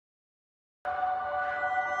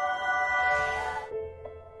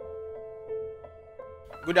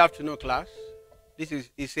Good afternoon, class. This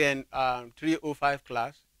is ECN 305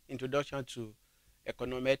 class, Introduction to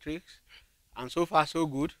Econometrics. And so far, so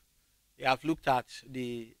good. We have looked at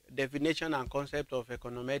the definition and concept of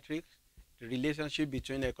econometrics, the relationship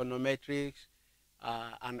between econometrics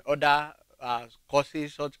and other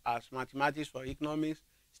courses such as mathematics for economics,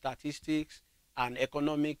 statistics, and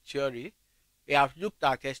economic theory. We have looked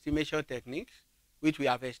at estimation techniques, which we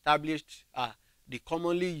have established the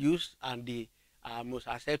commonly used and the most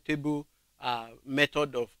acceptable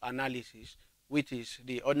method of analysis, which is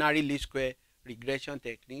the ordinary least square regression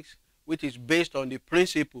techniques, which is based on the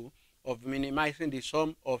principle of minimizing the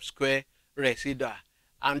sum of square residua.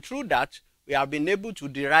 And through that, we have been able to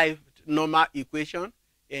derive normal equation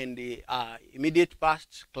in the immediate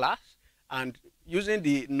past class, and using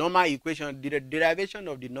the normal equation, the derivation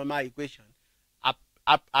of the normal equation,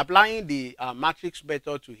 applying the matrix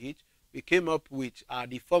method to it, we came up with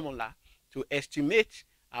the formula to estimate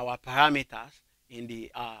our parameters in the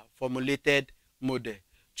formulated model.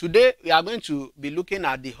 Today, we are going to be looking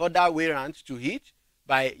at the other way around to it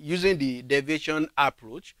by using the deviation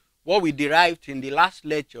approach. What we derived in the last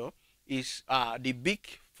lecture is the big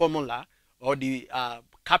formula or the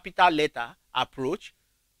capital letter approach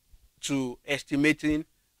to estimating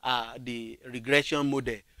the regression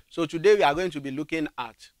model. So today we are going to be looking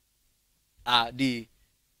at the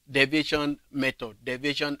deviation method,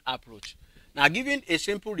 deviation approach. Now, given a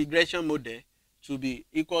simple regression model to be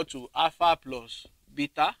equal to alpha plus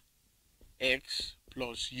beta x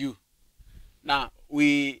plus u. Now,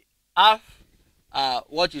 we have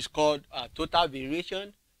what is called total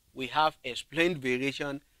variation, we have explained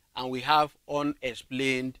variation, and we have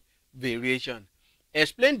unexplained variation.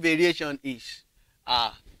 Explained variation is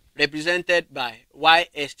represented by y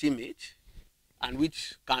estimate, and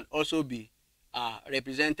which can also be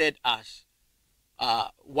represented as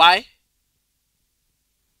y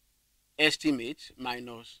estimate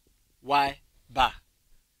minus y bar.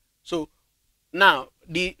 So now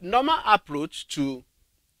the normal approach to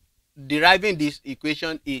deriving this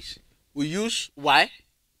equation is we use y.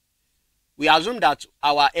 We assume that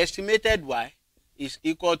our estimated y is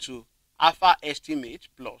equal to alpha estimate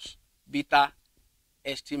plus beta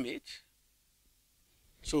estimate.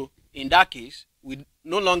 So in that case, we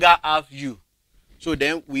no longer have u. So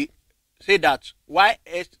then we say that y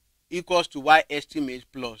equals to y estimate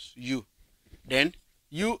plus u. Then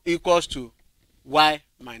u equals to y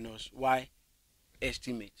minus y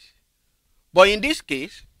estimate. But in this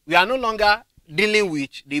case, we are no longer dealing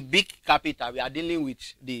with the big capital. We are dealing with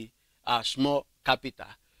the small capital.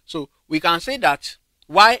 So we can say that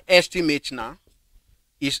y estimate now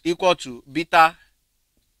is equal to beta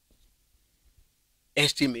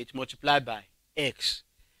estimate multiplied by x.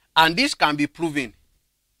 And this can be proven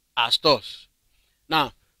as thus.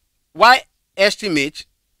 Now, y estimate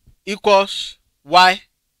equals y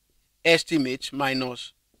estimate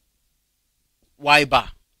minus y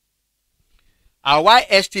bar. Our y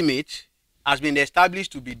estimate has been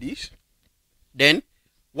established to be this. Then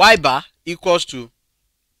y bar equals to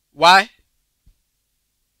y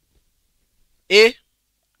a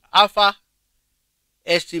alpha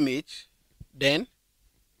estimate, then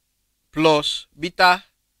plus beta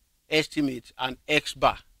estimate and x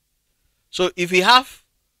bar. So if we have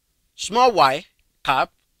small y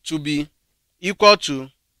cap to be equal to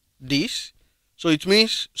this, so it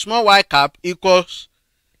means small y cap equals,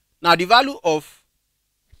 now the value of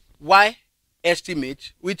y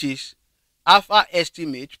estimate, which is alpha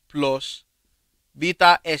estimate plus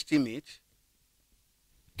beta estimate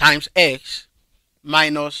times x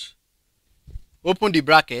minus, open the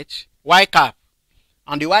bracket, y cap,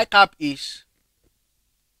 and the y cap is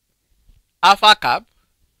alpha cap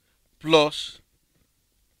plus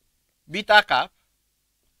beta cap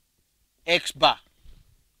x bar.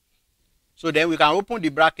 So then we can open the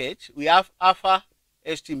bracket, we have alpha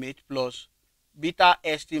estimate plus beta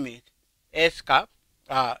estimate x cap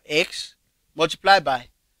x multiplied by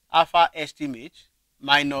alpha estimate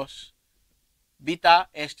minus beta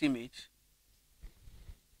estimate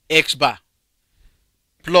x bar,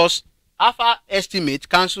 plus alpha estimate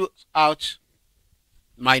cancels out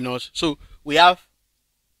minus, so we have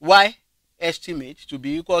y estimate to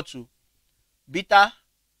be equal to beta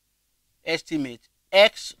estimate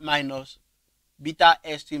x minus beta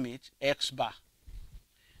estimate x bar.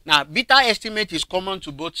 Now beta estimate is common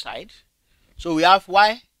to both sides, so we have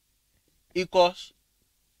y equals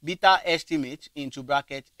beta estimate into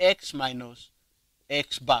bracket x minus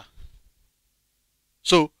x bar.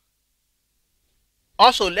 So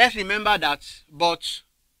also let's remember that but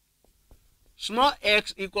small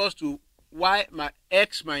x equals to y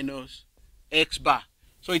x minus x bar.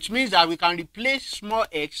 So it means that we can replace small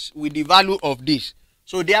x with the value of this.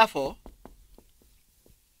 So therefore,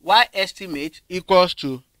 y estimate equals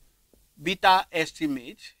to beta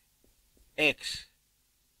estimate x.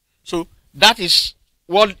 So that is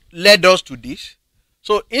what led us to this.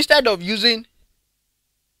 So instead of using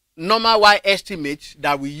normal y estimate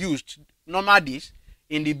that we used, normal this,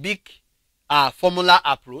 in the big formula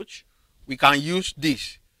approach, we can use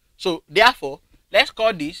this. So therefore, let's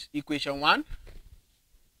call this equation 1.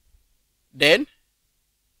 Then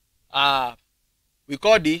we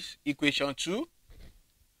call this equation 2.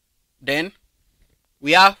 Then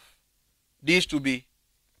we have this to be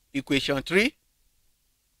equation 3.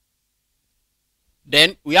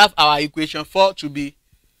 Then we have our equation 4 to be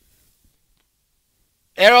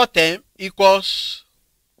error term equals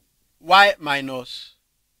y minus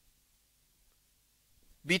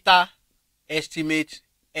beta estimate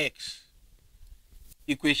x,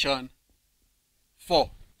 equation 4.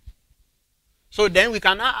 So then we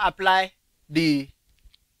can now apply the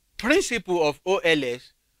principle of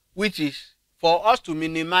OLS, which is for us to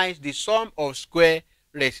minimize the sum of square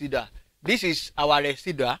residua. This is our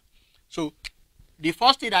residua. So the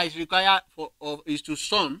first thing that is required is to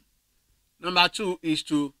sum. Number 2 is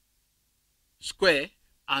to square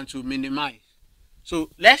and to minimize. So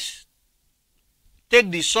let's take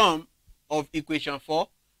the sum of equation 4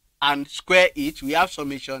 and square it. We have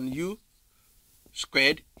summation u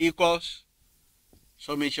squared equals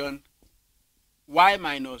summation y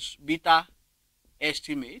minus beta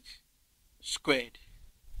estimate squared.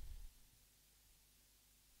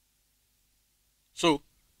 So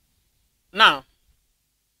now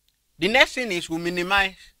the next thing is we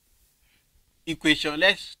minimize equation.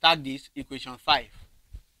 Let's start this equation 5.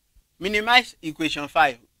 Minimize equation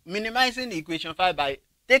 5. Minimizing equation 5 by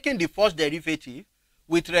taking the first derivative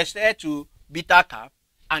with respect to beta cap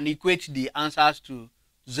and equate the answers to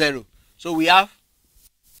 0. So we have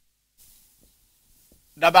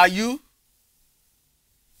w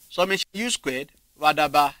summation u squared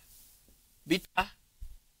over beta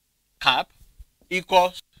cap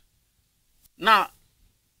equals, now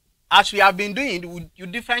as we have been doing, you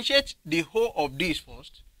differentiate the whole of this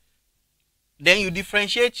first, then you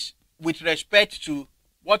differentiate with respect to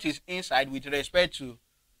what is inside with respect to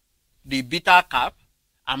the beta cap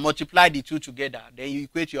and multiply the two together, then you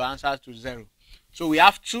equate your answers to 0. So we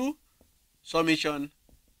have 2 summation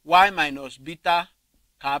y minus beta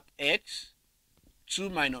cap x 2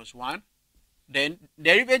 minus 1, then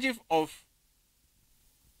derivative of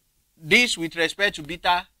this with respect to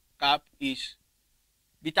beta cap is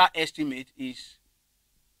beta estimate is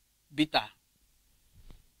beta,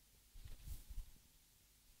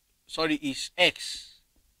 is x,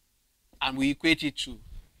 and we equate it to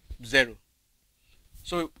 0.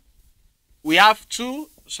 So we have 2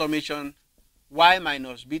 summation y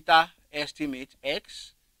minus beta estimate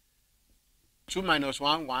x 2 minus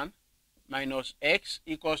 1 1 minus x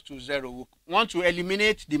equals to 0. We want to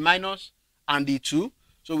eliminate the minus and the 2,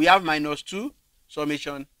 so we have minus 2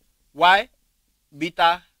 summation y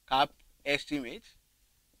beta cap estimate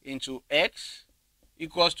into x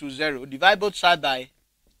equals to 0. Divide both sides by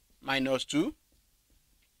minus 2.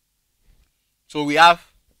 So we have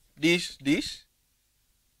this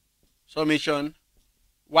summation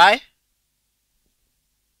y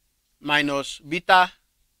minus beta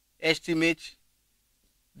estimate,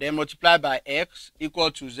 then multiply by x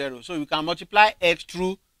equal to 0. So we can multiply x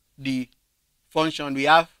through the function. We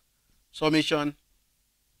have summation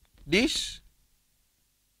this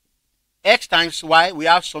x times y, we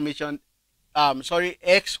have summation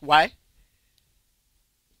xy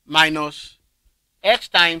minus x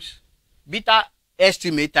times beta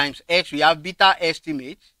estimate times x, we have beta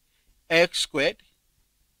estimate x squared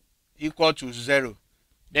equal to 0.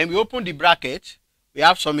 Then we open the bracket, we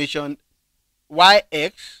have summation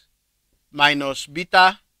yx minus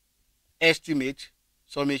beta estimate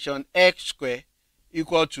summation x squared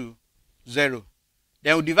equal to 0.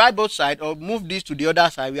 Then we divide both sides or move this to the other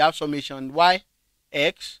side. We have summation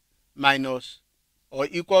yx minus or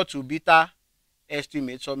equal to beta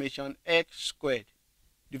estimate summation x squared.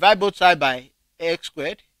 Divide both sides by x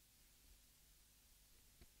squared.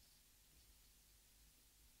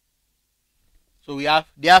 So we have,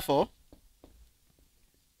 therefore,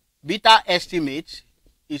 beta estimate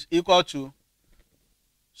is equal to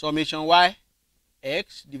summation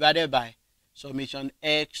yx divided by summation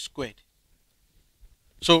x squared.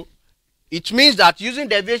 So it means that using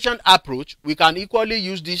deviation approach, we can equally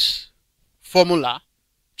use this formula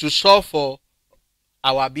to solve for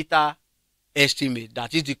our beta estimate,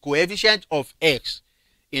 that is the coefficient of x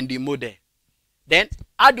in the model. Then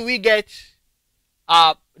how do we get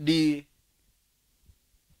the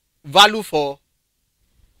value for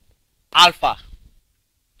alpha.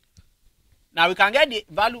 Now we can get the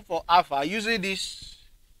value for alpha using this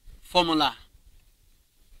formula.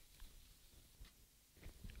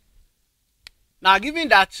 Now given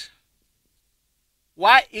that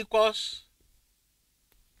y equals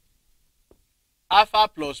alpha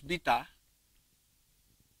plus beta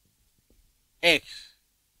x.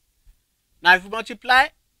 Now if we multiply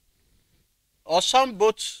or sum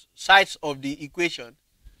both sides of the equation,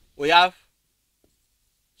 we have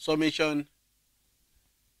summation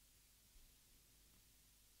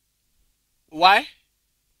y,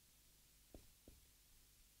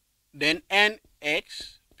 then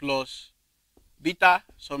nx plus beta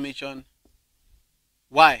summation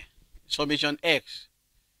y, summation x.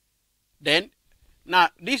 Then now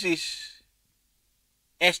this is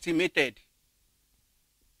estimated.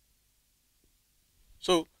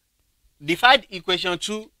 So divide equation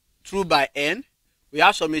 2 through by n. We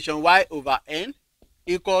have summation y over n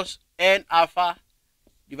equals n alpha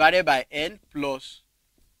divided by n plus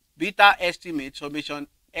beta estimate summation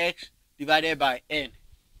x divided by n.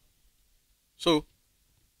 So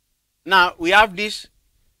now we have this,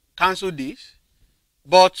 cancel this,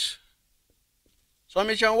 but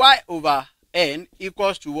summation y over n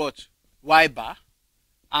equals to what? Y bar,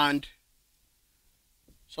 and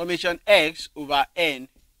summation x over n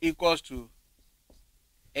equals to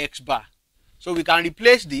x bar. So we can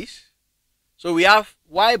replace this. So we have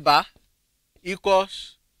y bar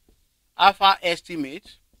equals alpha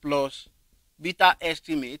estimate plus beta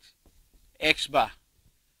estimate x bar.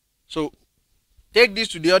 So take this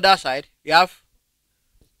to the other side. We have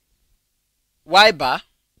y bar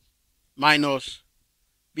minus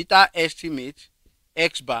beta estimate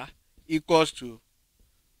x bar equals to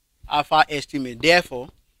alpha estimate. Therefore,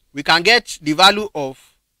 we can get the value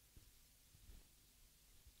of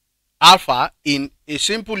alpha in a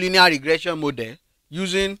simple linear regression model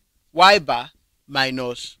using y bar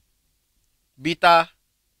minus beta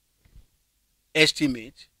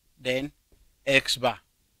estimate then x bar.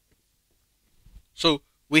 So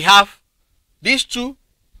we have these two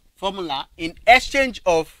formula. In exchange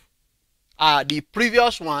of the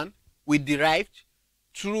previous one we derived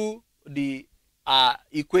through the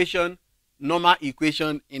equation, normal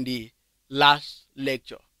equation in the last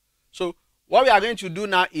lecture. So what we are going to do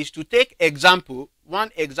now is to take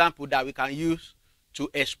one example that we can use to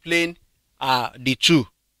explain the two.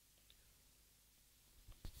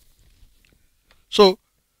 So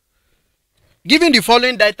given the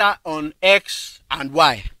following data on x and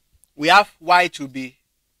y, we have y to be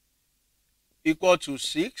equal to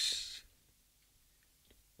 6,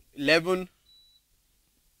 11,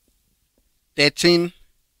 13,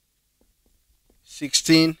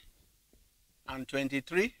 16, and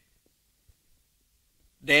 23.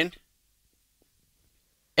 Then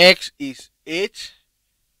x is 8,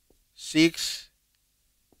 6,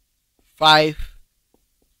 5,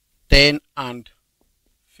 10, and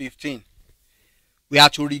 15. We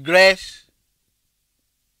have to regress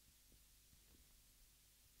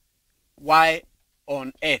y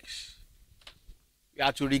on x. We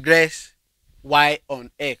have to regress y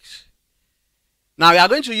on x. Now we are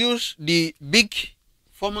going to use the big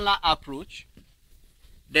formula approach.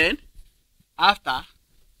 Then after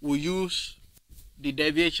we use the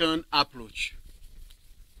deviation approach.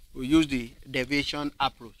 We use the deviation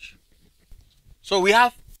approach. So we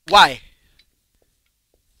have y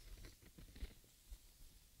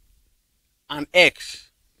and x,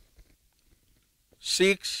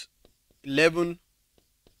 6, 11,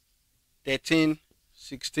 13,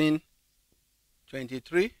 16,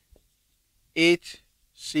 23, 8,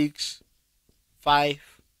 6, 5,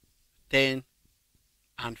 10,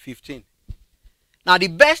 and 15. Now the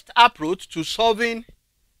best approach to solving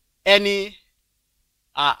any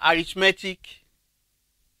arithmetic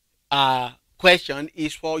question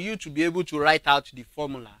is for you to be able to write out the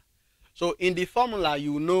formula. So in the formula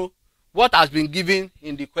you know what has been given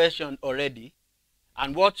in the question already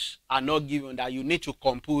and what are not given that you need to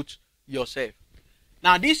compute yourself.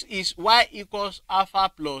 Now this is y equals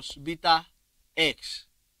alpha plus beta x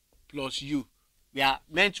plus u. We are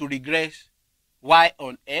meant to regress y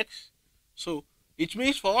on x. So it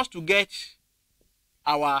means for us to get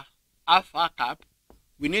our alpha cap,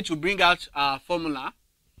 we need to bring out our formula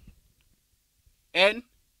n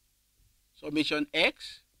summation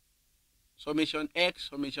x summation x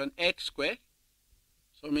summation x squared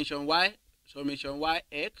summation y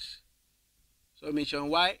x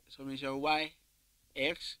summation y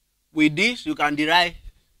x. With this you can derive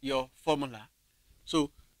your formula.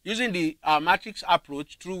 So using the matrix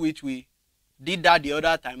approach through which we did that the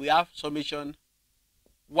other time, we have summation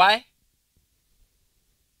y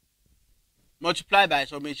multiplied by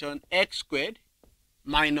summation x squared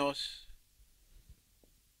minus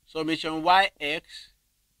summation yx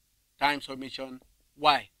times summation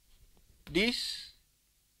y. This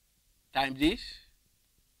times this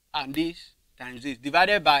and this times this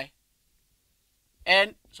divided by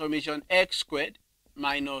n summation x squared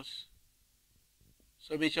minus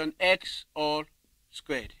summation x all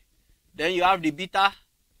squared. Then you have the beta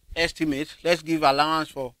estimate. Let's give allowance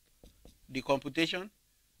for the computation.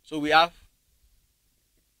 So we have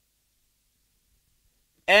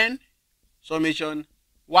n summation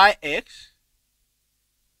yx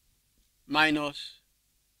minus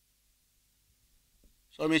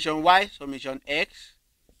summation y summation x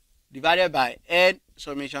divided by n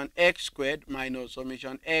summation x squared minus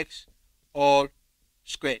summation x all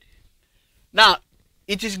squared. Now,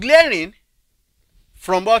 it is glaring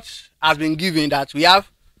from what has been given that we have,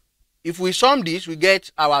 if we sum this, we get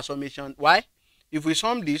our summation y. If we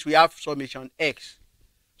sum this, we have summation x.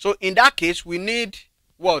 So in that case, we need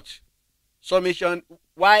what? Summation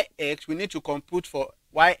yx, we need to compute for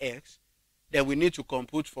yx, then we need to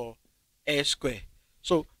compute for x squared.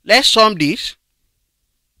 So let's sum this.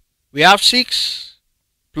 We have 6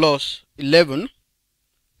 plus 11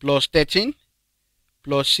 plus 13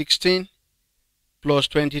 plus 16 plus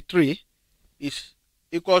 23 is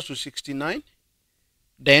equals to 69.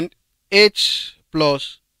 Then 8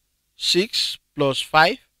 plus 6 plus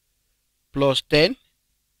 5 plus 10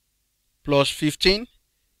 plus 15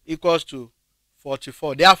 equals to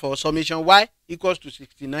 44. Therefore, summation y equals to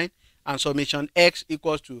 69 and summation x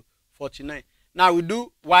equals to 49. Now we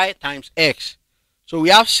do y times x. So we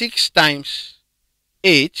have 6 times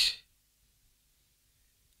 8,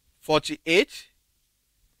 48.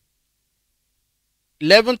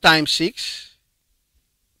 11 times 6,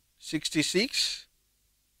 66.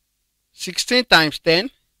 16 times 10,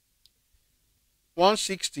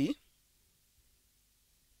 160.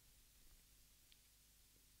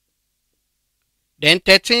 Then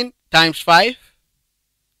 13 times 5,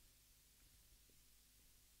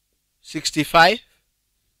 65.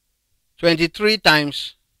 23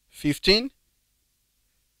 times 15.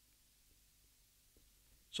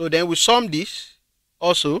 So then we sum this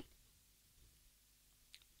also.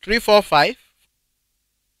 345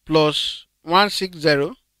 plus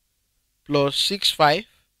 160 plus 65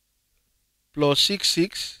 plus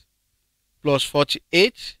 66 plus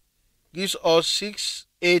 48 gives us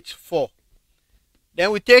 684.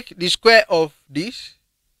 Then we take the square of this.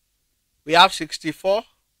 We have 64,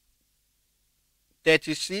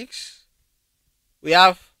 36, we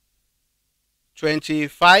have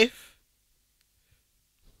 25,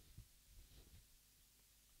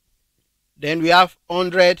 then we have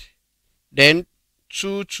 100, then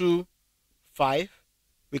 225.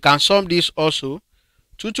 We can sum this also.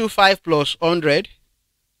 225 plus 100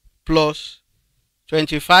 plus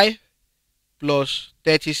 25 plus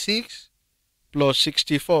 36 plus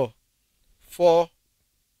 64,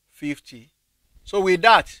 450. So with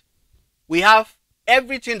that, we have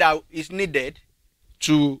everything that is needed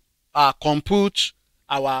to compute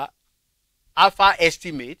our alpha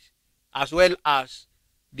estimate as well as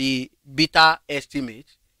the beta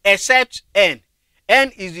estimate, except n.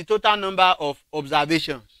 N is the total number of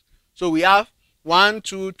observations. So we have 1,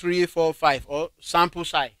 2, 3, 4, 5, or sample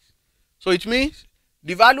size. So it means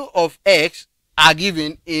the value of x are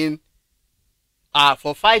given in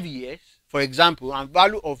for 5 years, for example, and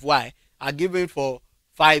value of y are given for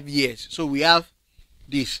 5 years. So we have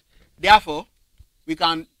this. Therefore, we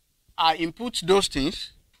can input those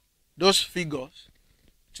things, those figures,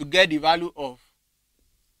 to get the value of.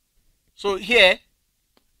 So here,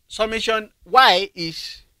 summation y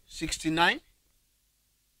is 69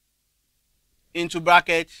 into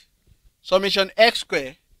bracket summation x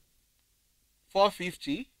squared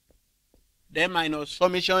 450, then minus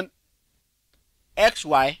summation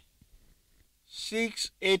xy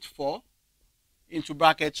 684 into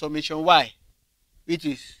bracket summation y, which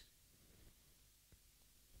is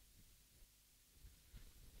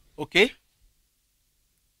okay,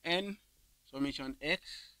 n summation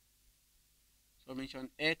x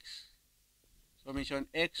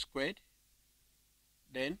squared,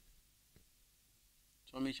 then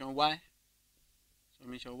summation y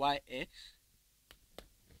x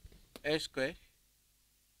squared.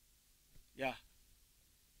 Yeah.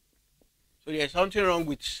 So there's something wrong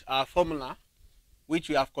with our formula, which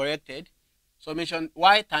we have corrected. Summation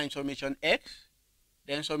y times summation x,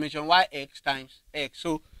 then summation yx times x.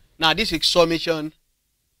 So now this is summation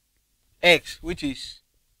x, which is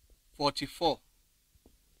 44,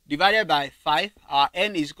 divided by 5. Our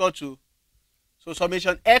n is equal to, so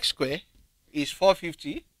summation x squared is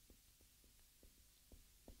 450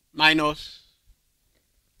 minus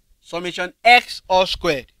summation x all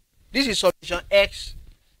squared. This is summation x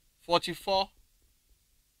 44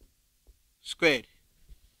 squared.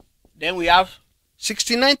 Then we have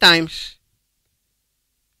 69 times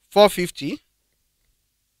 450,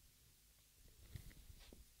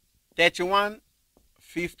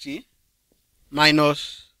 3150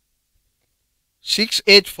 minus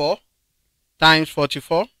 684 times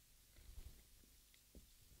 44,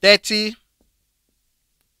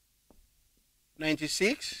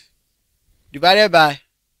 3096 divided by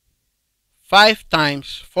 5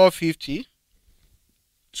 times 450,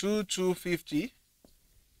 2250,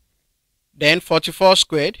 then 44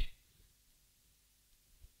 squared,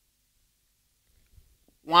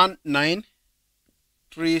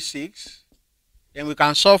 1936. Then we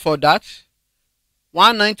can solve for that.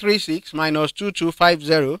 1936 minus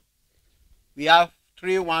 2250, we have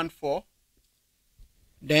 314.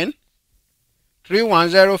 Then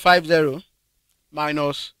 31050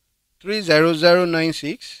 minus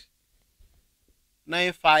 30096,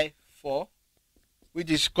 954,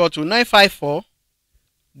 which is equal to 954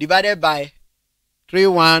 divided by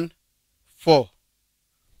 314.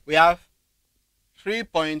 We have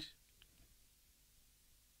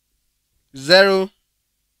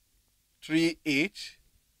 3.038.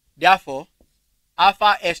 Therefore,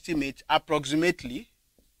 alpha estimate approximately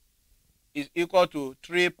is equal to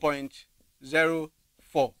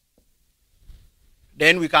 3.04.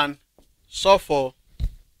 Then we can solve for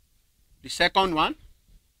the second one.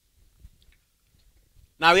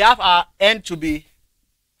 Now we have our n to be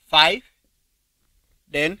 5.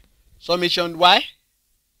 Then summation y.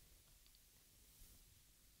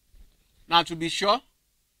 Now to be sure,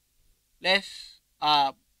 let's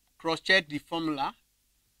cross-check the formula.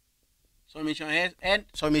 Summation n,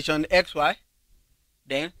 summation xy,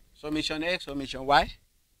 then summation x, summation y.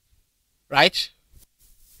 Right?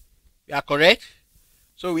 We are correct.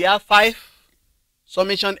 So we have 5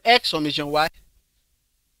 summation x, summation y,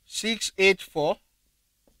 684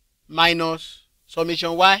 minus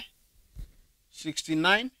summation y,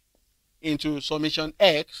 69 into summation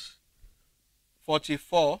x,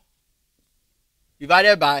 44,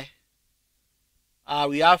 divided by,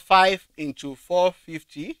 we have 5 into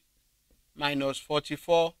 450 minus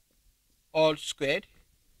 44 all squared.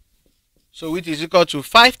 So which is equal to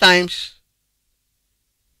 5 times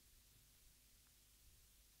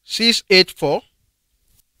 684,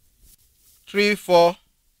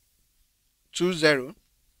 3420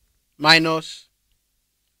 minus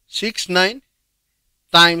 69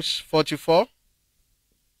 times 44,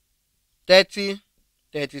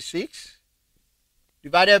 3036,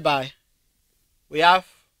 divided by, we have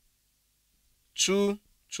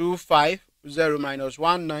 2250 minus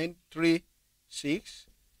 1936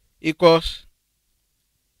 equals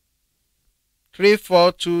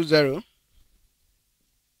 3420,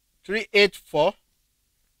 384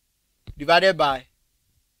 divided by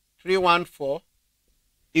 314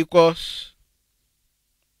 equals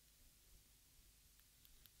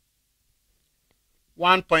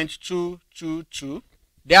 1.222.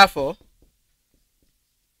 Therefore,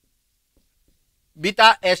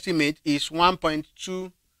 beta estimate is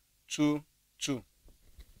 1.222.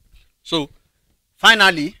 So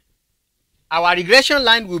finally, our regression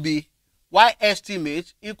line will be y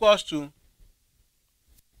estimate equals to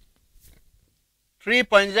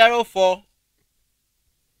 3.04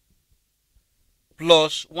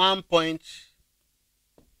 plus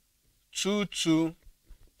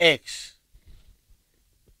 1.22x.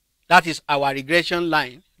 That is our regression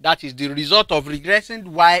line. That is the result of regressing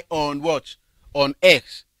y on what? On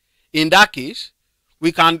x. In that case,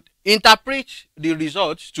 we can interpret the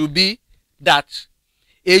results to be that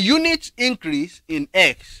a unit increase in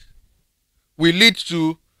x will lead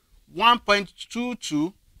to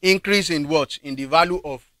 1.22 increase in what? In the value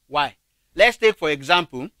of y. Let's take, for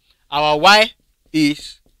example, our y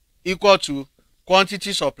is equal to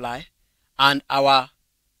quantity supply and our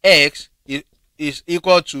x is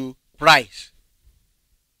equal to price.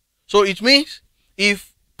 So it means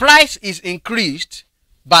if price is increased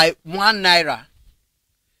by 1 naira,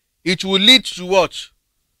 it will lead to what?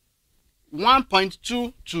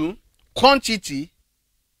 1.22 quantity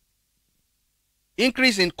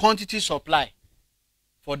increase in quantity supply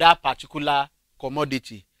for that particular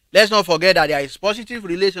commodity. Let's not forget that there is positive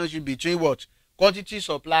relationship between what? Quantity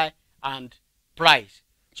supply and price.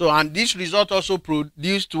 So, and this result also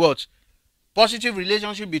produced what? Positive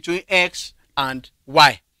relationship between x and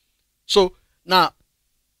y. So now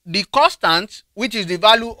the constant, which is the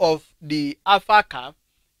value of the alpha curve,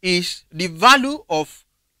 is the value of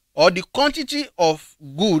or the quantity of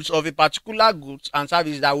goods of a particular goods and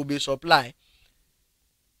service that will be supplied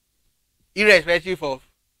irrespective of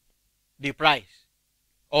the price,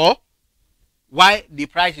 or why the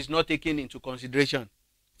price is not taken into consideration.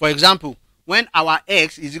 For example, when our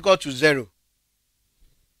x is equal to 0,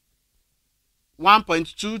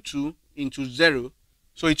 1.22 into 0,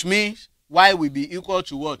 so it means y will be equal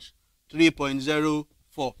to what? 3.04.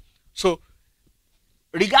 So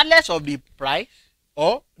regardless of the price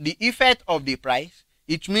or the effect of the price,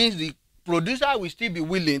 it means the producer will still be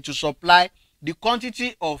willing to supply the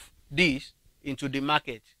quantity of this into the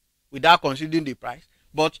market without considering the price.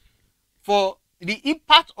 But for the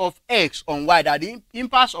impact of x on y, that the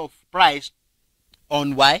impact of price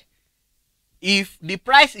on y, if the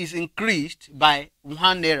price is increased by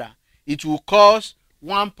 1 naira, it will cause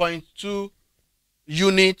 1.2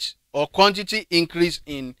 units or quantity increase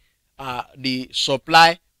in the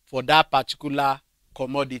supply for that particular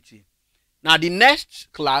commodity. Now the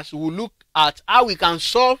next class we will look at how we can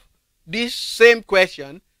solve this same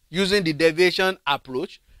question using the deviation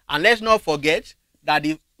approach. And let's not forget that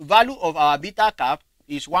the value of our beta cap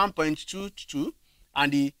is 1.22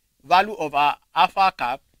 and the value of our alpha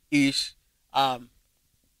cap is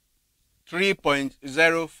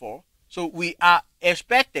 3.04. So we are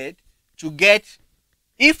expected to get,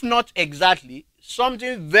 if not exactly,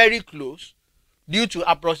 something very close due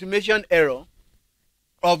to approximation error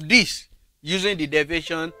of this using the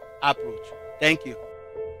deviation approach. Thank you.